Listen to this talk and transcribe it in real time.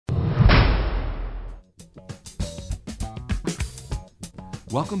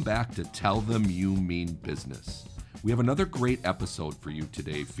Welcome back to Tell Them You Mean Business. We have another great episode for you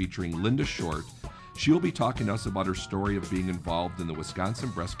today featuring Linda Short. She'll be talking to us about her story of being involved in the Wisconsin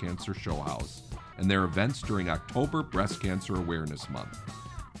Breast Cancer Show House and their events during October Breast Cancer Awareness Month.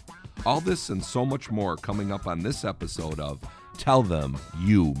 All this and so much more coming up on this episode of Tell Them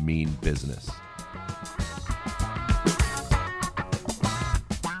You Mean Business.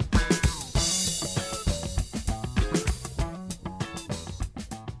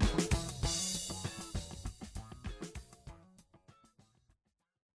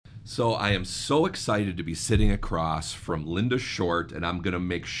 So I am so excited to be sitting across from Linda Short, and I'm going to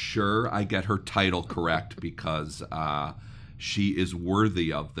make sure I get her title correct because she is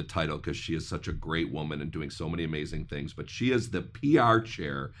worthy of the title because she is such a great woman and doing so many amazing things. But she is the PR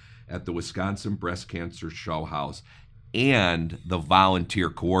chair at the Wisconsin Breast Cancer Show House and the volunteer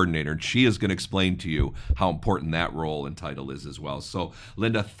coordinator. And she is going to explain to you how important that role and title is as well. So,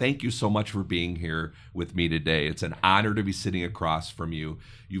 Linda, thank you so much for being here with me today. It's an honor to be sitting across from you.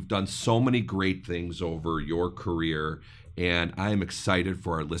 You've done so many great things over your career, and I am excited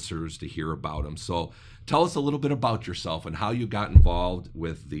for our listeners to hear about them. So tell us a little bit about yourself and how you got involved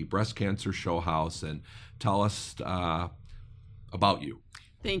with the Breast Cancer Show House, and tell us about you.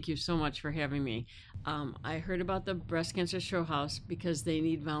 Thank you so much for having me. I heard about the Breast Cancer Show House because they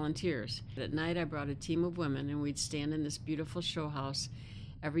need volunteers. At night, I brought a team of women, and we'd stand in this beautiful show house.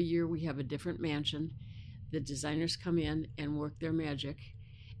 Every year, we have a different mansion. The designers come in and work their magic,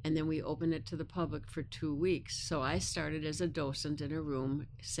 and then we open it to the public for 2 weeks. So I started as a docent in a room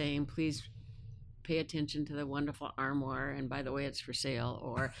saying, please pay attention to the wonderful armoire, and by the way, it's for sale,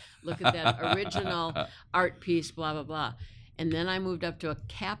 or look at that original art piece, blah, blah, blah. And then I moved up to a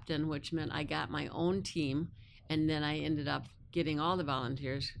captain, which meant I got my own team, and then I ended up getting all the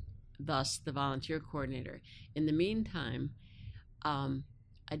volunteers, thus the volunteer coordinator. In the meantime,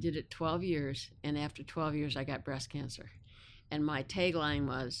 I did it 12 years, and after 12 years, I got breast cancer. And my tagline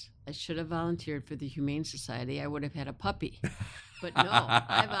was, I should have volunteered for the Humane Society. I would have had a puppy. But no,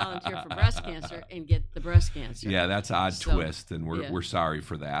 I volunteer for breast cancer and get the breast cancer. Yeah, that's an odd twist, and we're sorry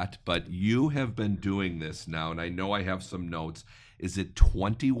for that. But you have been doing this now, and I know I have some notes. Is it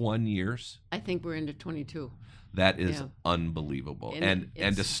 21 years? I think we're into 22. That is unbelievable. And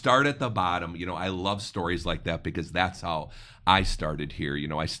to start at the bottom, I love stories like that because that's how I started here.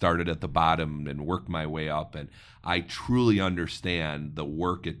 I started at the bottom and worked my way up, and I truly understand the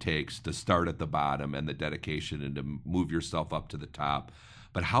work it takes to start at the bottom and the dedication and to move yourself up to the top.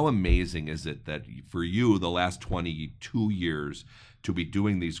 But how amazing is it that for you, the last 22 years, to be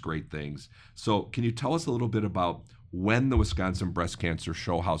doing these great things? So can you tell us a little bit about when the Wisconsin Breast Cancer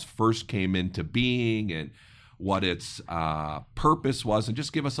Show House first came into being and what its purpose was, and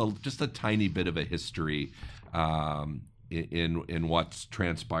just give us just a tiny bit of a history in what's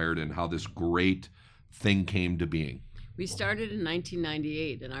transpired and how this great thing came to being. We started in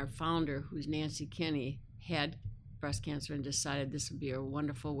 1998, and our founder, who's Nancy Kinney, had breast cancer and decided this would be a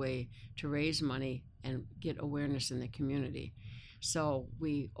wonderful way to raise money and get awareness in the community. So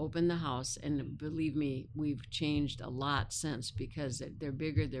we opened the house, and believe me, we've changed a lot since because they're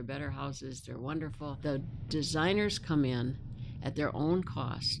bigger, they're better houses, they're wonderful. The designers come in at their own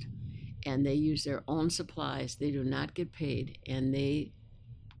cost, and they use their own supplies. They do not get paid, and they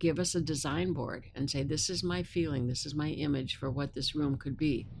give us a design board and say, this is my feeling, this is my image for what this room could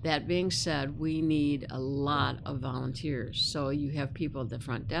be. That being said, we need a lot of volunteers. So you have people at the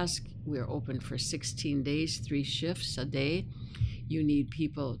front desk. We're open for 16 days, 3 shifts a day. You need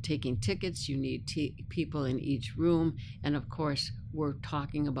people taking tickets, you need people in each room, and of course, we're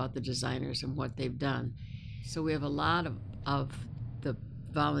talking about the designers and what they've done. So we have a lot of the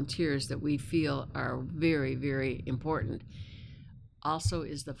volunteers that we feel are very, very important. Also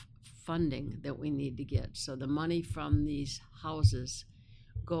is the funding that we need to get. So the money from these houses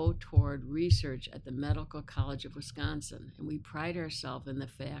go toward research at the Medical College of Wisconsin, and we pride ourselves in the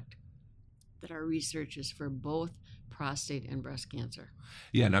fact that our research is for both prostate and breast cancer.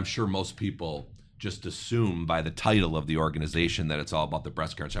 Yeah, and I'm sure most people just assume by the title of the organization that it's all about the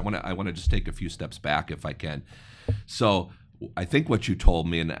breast cancer. I want to just take a few steps back if I can. So I think what you told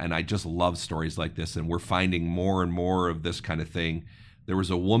me, and I just love stories like this, and we're finding more and more of this kind of thing. There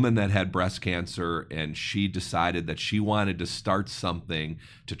was a woman that had breast cancer, and she decided that she wanted to start something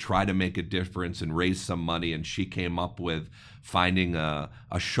to try to make a difference and raise some money, and she came up with finding a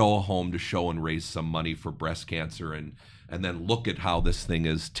show home to show and raise some money for breast cancer, and then look at how this thing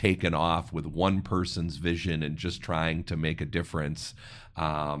is taken off with one person's vision and just trying to make a difference.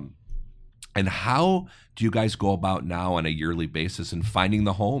 And how do you guys go about now on a yearly basis in finding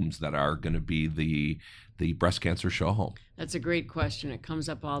the homes that are going to be the breast cancer show home? That's a great question. It comes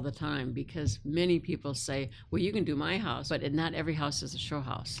up all the time because many people say, well, you can do my house, but not every house is a show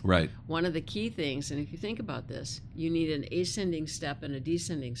house. Right. One of the key things, and if you think about this, you need an ascending step and a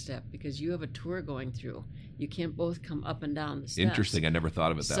descending step because you have a tour going through. You can't both come up and down the steps. Interesting. I never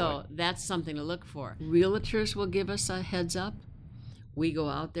thought of it that way. So that's something to look for. Realtors will give us a heads up. We go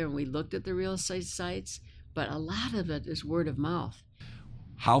out there and we looked at the real estate sites, but a lot of it is word of mouth.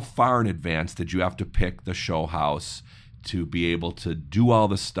 How far in advance did you have to pick the show house to be able to do all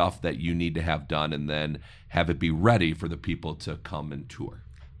the stuff that you need to have done and then have it be ready for the people to come and tour?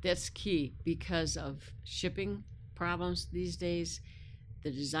 That's key because of shipping problems these days.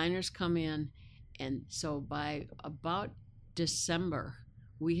 The designers come in, and so by about December,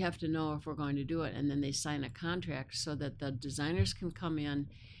 we have to know if we're going to do it, and then they sign a contract so that the designers can come in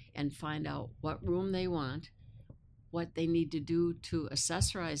and find out what room they want, what they need to do to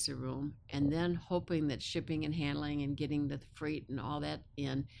accessorize the room, and then hoping that shipping and handling and getting the freight and all that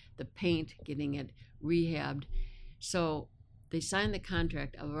in, the paint, getting it rehabbed. So they sign the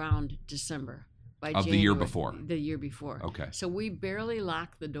contract around December. By Of January, the year before? The year before. Okay. So we barely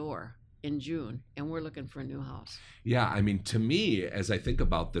lock the door in June, and we're looking for a new house. Yeah, I mean, to me, as I think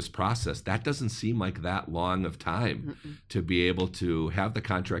about this process, that doesn't seem like that long of time to be able to have the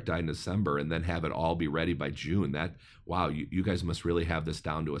contract out in December and then have it all be ready by June. That, wow, you guys must really have this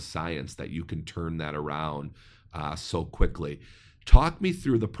down to a science that you can turn that around so quickly. Talk me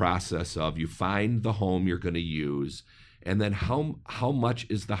through the process of you find the home you're going to use, and then how much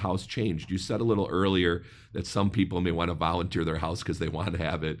is the house changed? You said a little earlier that some people may want to volunteer their house because they want to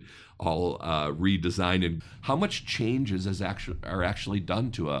have it all redesigned. And how much changes are actually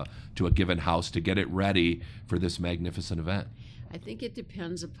done to a given house to get it ready for this magnificent event? I think it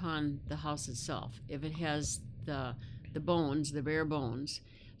depends upon the house itself. If it has the bones, the bare bones,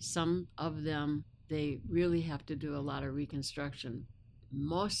 some of them, they really have to do a lot of reconstruction.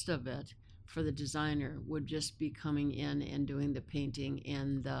 Most of it for the designer would just be coming in and doing the painting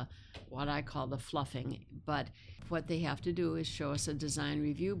and what I call the fluffing. But what they have to do is show us a design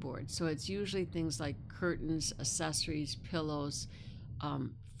review board. So it's usually things like curtains, accessories, pillows,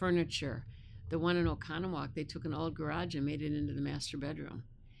 furniture. The one in Oconomowoc, they took an old garage and made it into the master bedroom.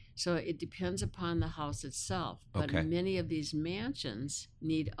 So it depends upon the house itself. But Okay. many of these mansions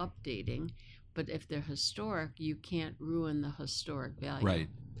need updating. But if they're historic, you can't ruin the historic value. Right.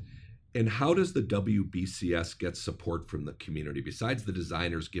 And how does the WBCS get support from the community besides the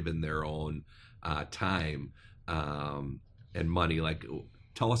designers giving their own time and money? Like,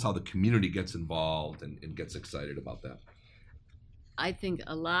 tell us how the community gets involved and gets excited about that. I think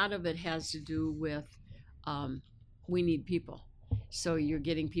a lot of it has to do with we need people. So you're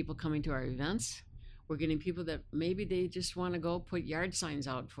getting people coming to our events. We're getting people that maybe they just want to go put yard signs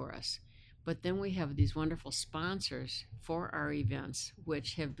out for us. But then we have these wonderful sponsors for our events,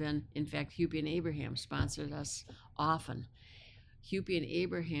 which have been, in fact, Hupy and Abraham sponsored us often. Hupy and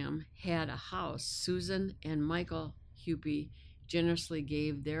Abraham had a house. Susan and Michael Hupy generously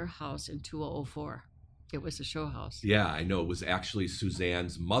gave their house in 2004. It was a show house. Yeah, I know. It was actually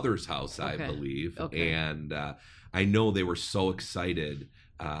Suzanne's mother's house, I Okay. believe. Okay. And I know they were so excited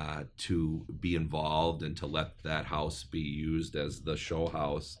to be involved and to let that house be used as the show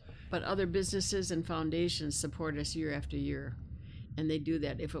house. But other businesses and foundations support us year after year, and they do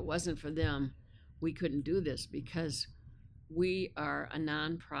that. If it wasn't for them, we couldn't do this because we are a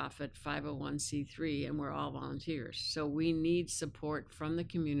nonprofit 501c3 and we're all volunteers. So we need support from the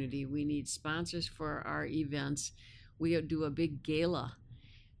community. We need sponsors for our events. We do a big gala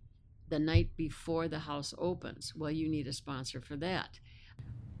the night before the house opens. Well, you need a sponsor for that.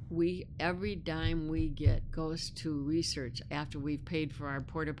 Every dime we get goes to research after we've paid for our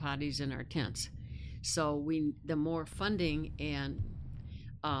porta potties and our tents. So the more funding and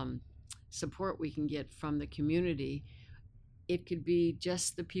support we can get from the community, it could be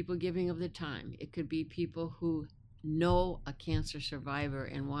just the people giving of their time. It could be people who know a cancer survivor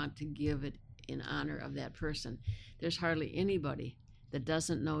and want to give it in honor of that person. There's hardly anybody that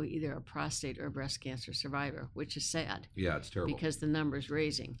doesn't know either a prostate or breast cancer survivor, which is sad. Yeah, it's terrible. Because the number's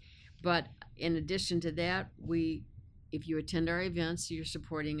raising. But in addition to that, if you attend our events, you're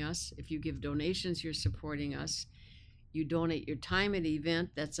supporting us. If you give donations, you're supporting us. You donate your time at the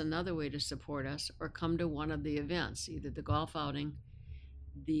event, that's another way to support us, or come to one of the events, either the golf outing,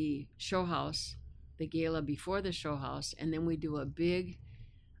 the show house, the gala before the show house, and then we do a big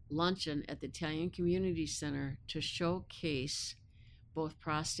luncheon at the Italian Community Center to showcase both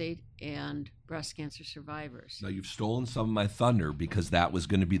prostate and breast cancer survivors. Now, you've stolen some of my thunder because that was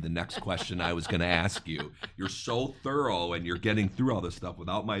going to be the next question I was going to ask you. You're so thorough and you're getting through all this stuff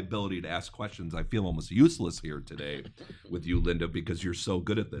without my ability to ask questions. I feel almost useless here today with you, Linda, because you're so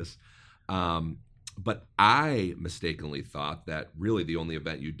good at this. But I mistakenly thought that really the only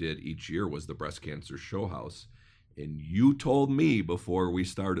event you did each year was the Breast Cancer Show House. And you told me before we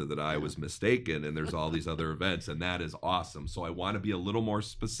started that I was mistaken and there's all these other events, and that is awesome. So I want to be a little more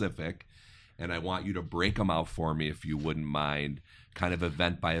specific, and I want you to break them out for me if you wouldn't mind, kind of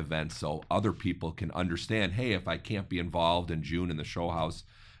event by event, so other people can understand, hey, if I can't be involved in June in the show house,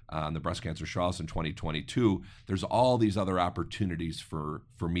 the Breast Cancer Show House in 2022, there's all these other opportunities for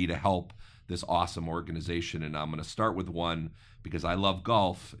me to help this awesome organization. And I'm going to start with one because I love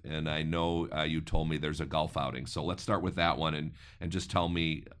golf, and I know you told me there's a golf outing. So let's start with that one, and just tell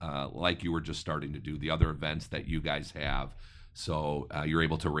me, like you were just starting to do, the other events that you guys have, so you're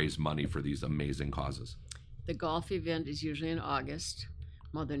able to raise money for these amazing causes. The golf event is usually in August.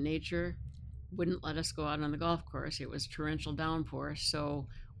 Mother Nature wouldn't let us go out on the golf course. It was torrential downpour, so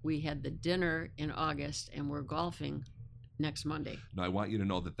we had the dinner in August, and we're golfing next Monday. Now, I want you to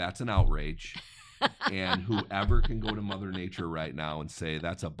know that that's an outrage. And whoever can go to Mother Nature right now and say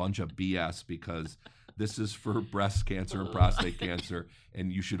that's a bunch of BS, because this is for breast cancer and prostate cancer,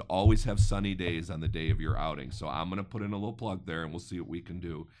 and you should always have sunny days on the day of your outing. So I'm going to put in a little plug there, and we'll see what we can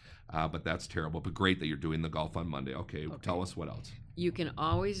do. But that's terrible. But great that you're doing the golf on Monday. Okay, tell us what else. You can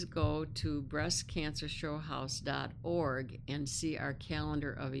always go to breastcancershowhouse.org and see our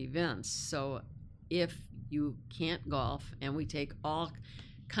calendar of events. So if you can't golf, and we take all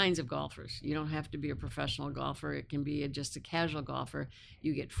kinds of golfers. You don't have to be a professional golfer. It can be just a casual golfer.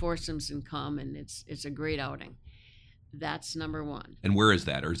 You get foursomes and come, and it's a great outing. That's number one. And where is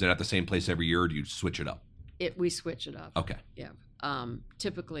that? Or is it at the same place every year, or do you switch it up? We switch it up. Okay. Yeah.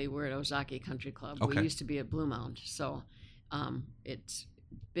 Typically, we're at Ozaki Country Club. Okay. We used to be at Blue Mound. So it's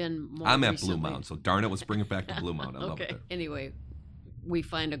been more I'm at recently. Blue Mound, so darn it, let's bring it back to Blue Mound. I love it there. Anyway, we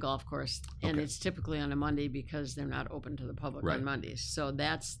find a golf course, and Okay. it's typically on a Monday because they're not open to the public Right. on Mondays. So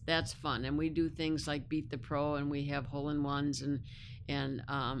that's fun, and we do things like Beat the Pro, and we have hole-in-ones, and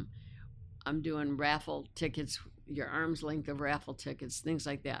I'm doing raffle tickets, your arm's length of raffle tickets, things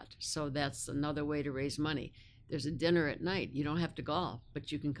like that. So that's another way to raise money. There's a dinner at night. You don't have to golf,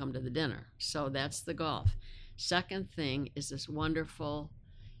 but you can come to the dinner. So that's the golf. Second thing is this wonderful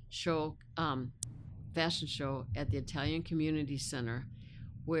show, fashion show at the Italian Community Center,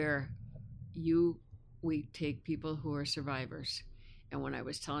 where we take people who are survivors. And when I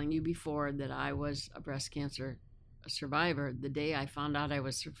was telling you before that I was a breast cancer survivor, the day I found out I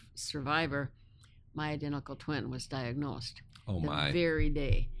was a survivor, my identical twin was diagnosed. Oh, my. The very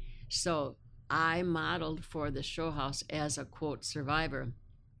day. So I modeled for the show house as a, quote, survivor.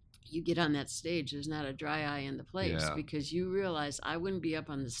 You get on that stage, there's not a dry eye in the place, Yeah. because you realize I wouldn't be up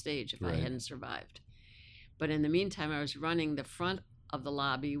on the stage if I Right. hadn't survived. But in the meantime, I was running the front of the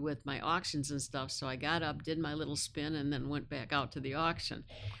lobby with my auctions and stuff, so I got up, did my little spin, and then went back out to the auction.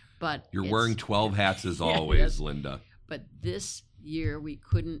 But You're it's- wearing 12 hats as Yeah, always, yes. Linda. But this year we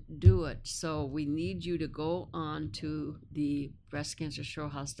couldn't do it, so we need you to go on to the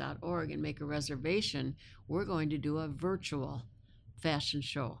breastcancershowhouse.org and make a reservation. We're going to do a virtual fashion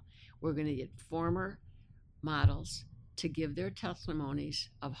show. We're going to get former models to give their testimonies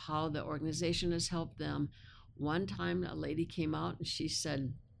of how the organization has helped them. One time a lady came out and she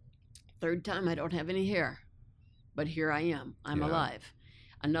said, "Third time I don't have any hair, but here I am. I'm Yeah. alive."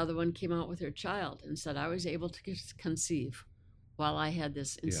 Another one came out with her child and said, "I was able to conceive while I had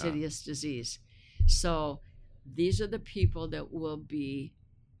this insidious disease." So these are the people that will be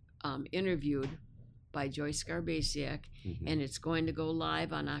interviewed by Joyce Garbasiak, Mhm. and it's going to go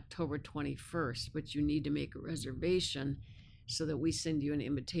live on October 21st, but you need to make a reservation so that we send you an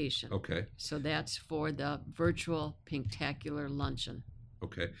invitation. Okay. So that's for the virtual Pinktacular Luncheon.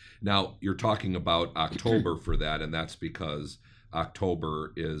 Okay. Now, you're talking about October for that, and that's because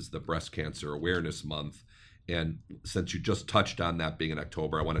October is the Breast Cancer Awareness Month. And since you just touched on that being in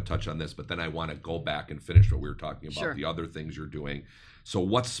October, I want to touch on this, but then I want to go back and finish what we were talking about, Sure. the other things you're doing. So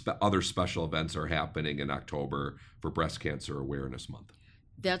what other special events are happening in October for Breast Cancer Awareness Month?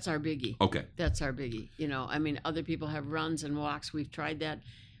 That's our biggie. Okay. That's our biggie. You know, I mean, other people have runs and walks. We've tried that.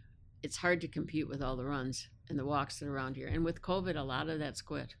 It's hard to compete with all the runs and the walks that are around here. And with COVID, a lot of that's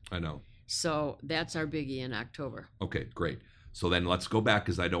quit. I know. So that's our biggie in October. Okay, great. So then let's go back,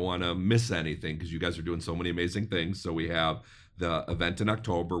 because I don't want to miss anything, because you guys are doing so many amazing things. So we have the event in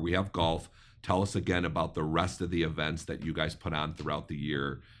October. We have golf. Tell us again about the rest of the events that you guys put on throughout the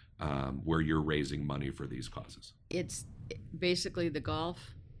year where you're raising money for these causes? It's basically the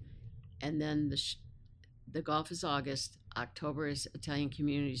golf, and then the golf is August. October is Italian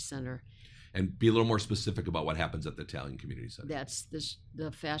Community Center. And be a little more specific about what happens at the Italian Community Center. That's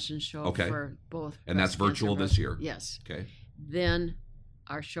the fashion show Okay. for both. And that's breast virtual cancer, this year? Yes. Okay. Then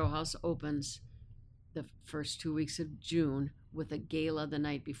our show house opens the first 2 weeks of June with a gala the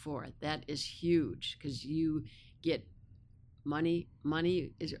night before. That is huge because you get money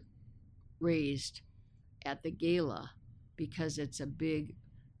is raised at the gala because it's a big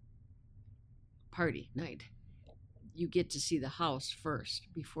party night. You get to see the house first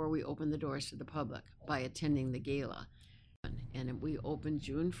before we open the doors to the public by attending the gala. And we open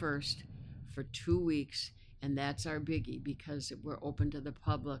June 1st for 2 weeks, and that's our biggie because we're open to the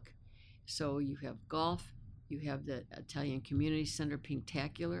public. So you have golf, you have the Italian Community Center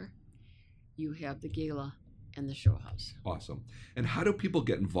Pinktacular, you have the gala, and the show house. Awesome. And how do people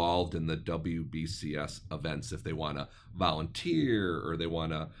get involved in the WBCS events if they want to volunteer, or they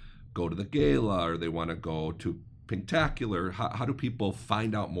want to go to the gala, or they want to go to Pinktacular? How do people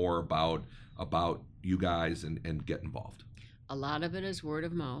find out more about you guys and get involved? A lot of it is word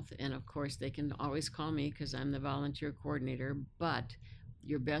of mouth, and of course they can always call me because I'm the volunteer coordinator, but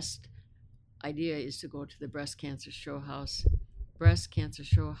your best idea is to go to the Breast Cancer Show House,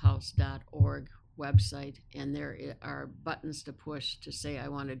 breastcancershowhouse.org website, and there are buttons to push to say I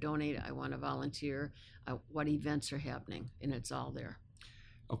want to donate, I want to volunteer, what events are happening, and it's all there.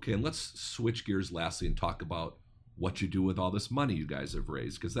 Okay, and let's switch gears lastly and talk about what you do with all this money you guys have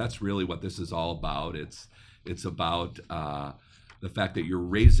raised, because that's really what this is all about. It's about the fact that you're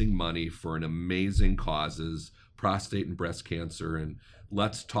raising money for an amazing causes, prostate and breast cancer, and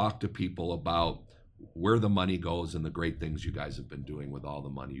let's talk to people about where the money goes and the great things you guys have been doing with all the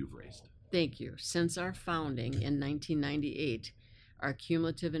money you've raised. Thank you. Since our founding in 1998, our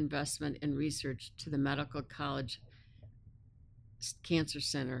cumulative investment in research to the Medical College Cancer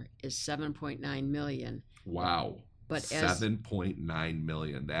Center is $7.9 million. Wow. But $7.9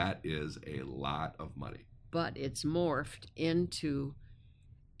 million. That is a lot of money. But it's morphed into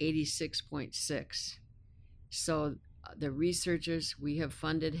 86.6. So the researchers we have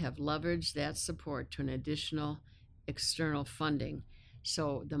funded have leveraged that support to an additional external funding.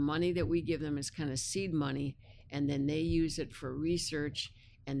 So the money that we give them is kind of seed money, and then they use it for research,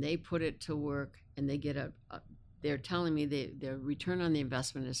 and they put it to work, and they get they're telling me their return on the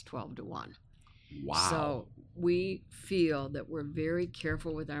investment is 12 to 1. Wow. So we feel that we're very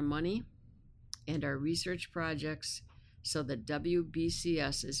careful with our money and our research projects, so that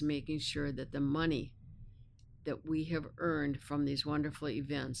WBCS is making sure that the money that we have earned from these wonderful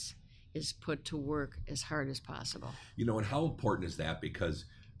events is put to work as hard as possible. You know, and how important is that? Because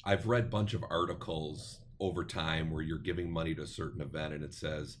I've read a bunch of articles over time where you're giving money to a certain event and it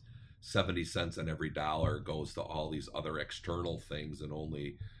says 70 cents on every dollar goes to all these other external things, and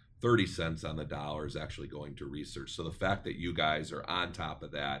only 30 cents on the dollar is actually going to research. So the fact that you guys are on top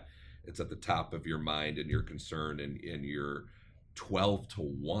of that, it's at the top of your mind and your concern, and your 12 to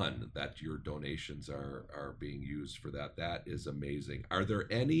 1 that your donations are being used for that is amazing. Are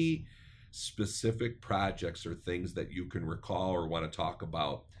there any specific projects or things that you can recall or want to talk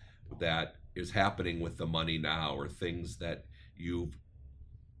about that is happening with the money now, or things that you've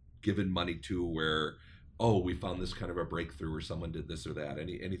given money to where, oh, we found this kind of a breakthrough, or someone did this or that?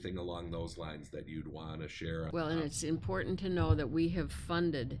 Anything along those lines that you'd want to share? Well, and it's important to know that we have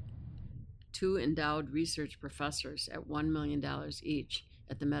funded 2 endowed research professors at $1 million each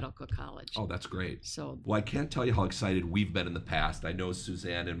at the medical college. Oh, that's great. So, well, I can't tell you how excited we've been in the past. I know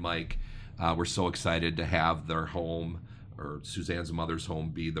Suzanne and Mike were so excited to have their home, or Suzanne's mother's home,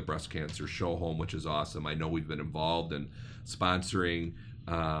 be the breast cancer show home, which is awesome. I know we've been involved in sponsoring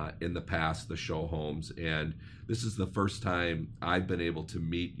in the past the show homes, and this is the first time I've been able to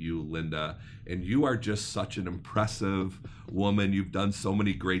meet you, Linda, and you are just such an impressive woman. You've done so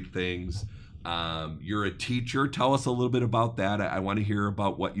many great things. You're a teacher. Tell us a little bit about that. I want to hear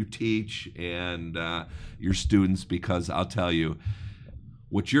about what you teach and your students, because I'll tell you,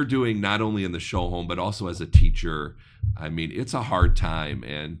 what you're doing not only in the show home but also as a teacher, I mean, it's a hard time,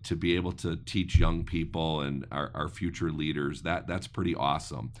 and to be able to teach young people and our future leaders, that's pretty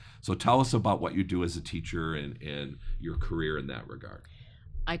awesome. So tell us about what you do as a teacher and your career in that regard.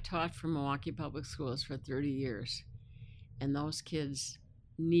 I taught for Milwaukee Public Schools for 30 years, and those kids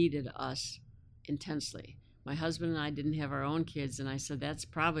needed us intensely. My husband and I didn't have our own kids, and I said that's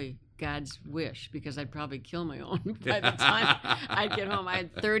probably God's wish, because I'd probably kill my own by the time I'd get home. I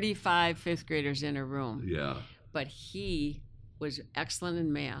had 35 fifth graders in a room. Yeah. But he was excellent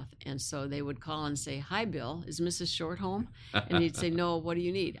in math. And so they would call and say, "Hi, Bill, is Mrs. Short home?" And he'd say, "No, what do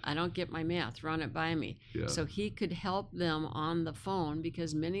you need? I don't get my math. Run it by me." Yeah. So he could help them on the phone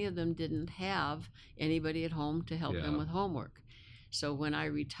because many of them didn't have anybody at home to help them with homework. So when I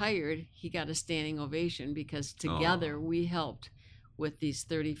retired, he got a standing ovation because together we helped with these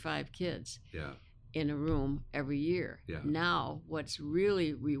 35 kids. Yeah. In a room every year. Yeah. Now, what's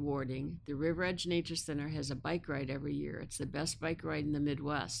really rewarding, the River Edge Nature Center has a bike ride every year. It's the best bike ride in the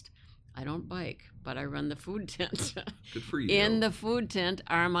Midwest. I don't bike, but I run the food tent. Good for you. In the food tent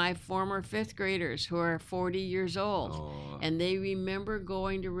are my former 5th graders who are 40 years old. And they remember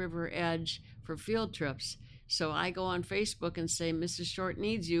going to River Edge for field trips. So I go on Facebook and say, "Mrs. Short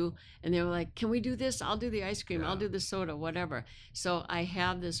needs you." And they were like, "Can we do this? I'll do the ice cream. I'll do the soda, whatever." So I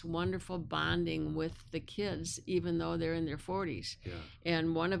have this wonderful bonding with the kids, even though they're in their 40s. Yeah.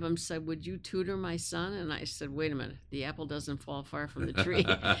 And one of them said, "Would you tutor my son?" And I said, "Wait a minute. The apple doesn't fall far from the tree."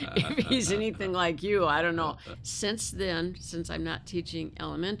 If he's anything like you, I don't know. Since then, since I'm not teaching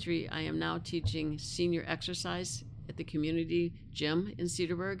elementary, I am now teaching senior exercise at the community gym in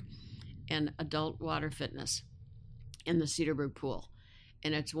Cedarburg and adult water fitness in the Cedarburg pool.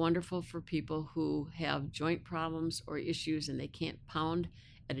 And it's wonderful for people who have joint problems or issues and they can't pound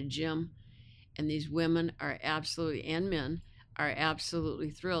at a gym. And these women are absolutely, and men, are absolutely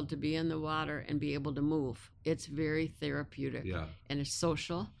thrilled to be in the water and be able to move. It's very therapeutic. Yeah. And it's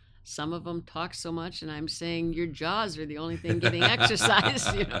social. Some of them talk so much, and I'm saying your jaws are the only thing getting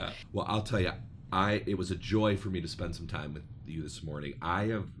exercise. You know? Well, I'll tell you, it was a joy for me to spend some time with you this morning. I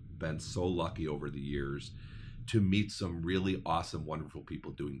have been so lucky over the years to meet some really awesome, wonderful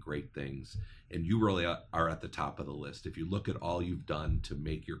people doing great things. And you really are at the top of the list. If you look at all you've done to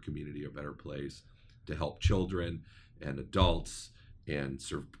make your community a better place, to help children and adults and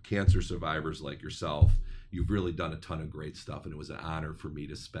cancer survivors like yourself, you've really done a ton of great stuff. And it was an honor for me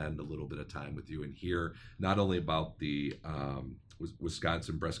to spend a little bit of time with you and hear not only about the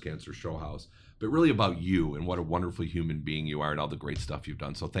Wisconsin Breast Cancer Show House, but really about you and what a wonderful human being you are and all the great stuff you've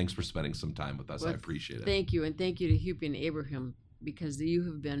done. So thanks for spending some time with us. Well, I appreciate it. Thank you. And thank you to Hupy and Abraham because you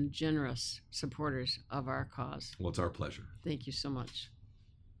have been generous supporters of our cause. Well, it's our pleasure. Thank you so much.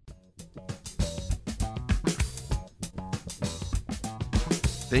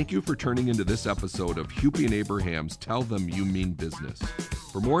 Thank you for turning into this episode of Hupy and Abraham's Tell Them You Mean Business.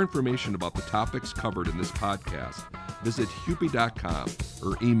 For more information about the topics covered in this podcast, visit hupy.com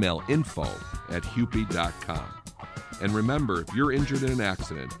or email info@hupy.com. And remember, if you're injured in an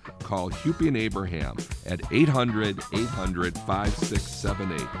accident, call Hupy and Abraham at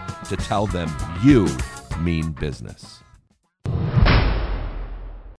 800-800-5678 to tell them you mean business.